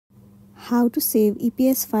How to save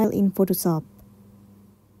EPS file in Photoshop.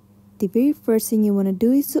 The very first thing you want to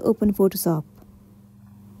do is to open Photoshop.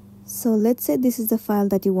 So let's say this is the file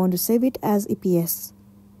that you want to save it as EPS.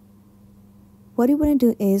 What you want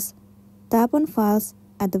to do is tap on Files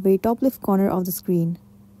at the very top left corner of the screen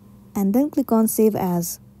and then click on Save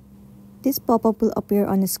As. This pop-up will appear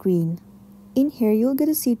on the screen. In here you'll get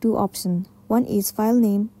to see two options. One is File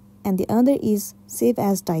Name and the other is Save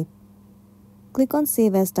As Type. Click on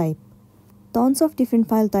Save As Type. Tons of different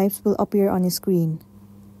file types will appear on your screen.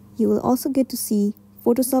 You will also get to see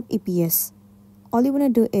Photoshop EPS. All you want to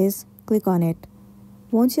do is click on it.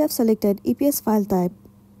 Once you have selected EPS file type,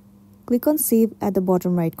 click on Save at the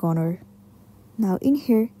bottom right corner. Now in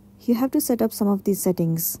here, you have to set up some of these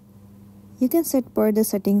settings. You can set per the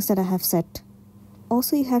settings that I have set.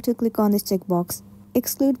 Also, you have to click on this checkbox,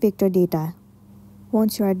 Exclude Vector Data.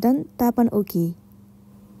 Once you are done, tap on OK.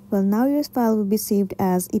 Well, now your file will be saved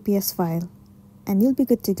as EPS file, and you'll be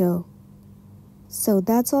good to go. So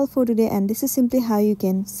that's all for today, and this is simply how you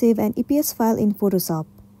can save an EPS file in Photoshop.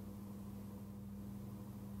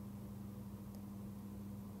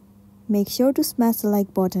 Make sure to smash the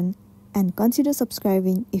like button and consider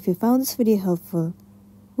subscribing if you found this video helpful.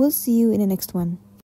 We'll see you in the next one.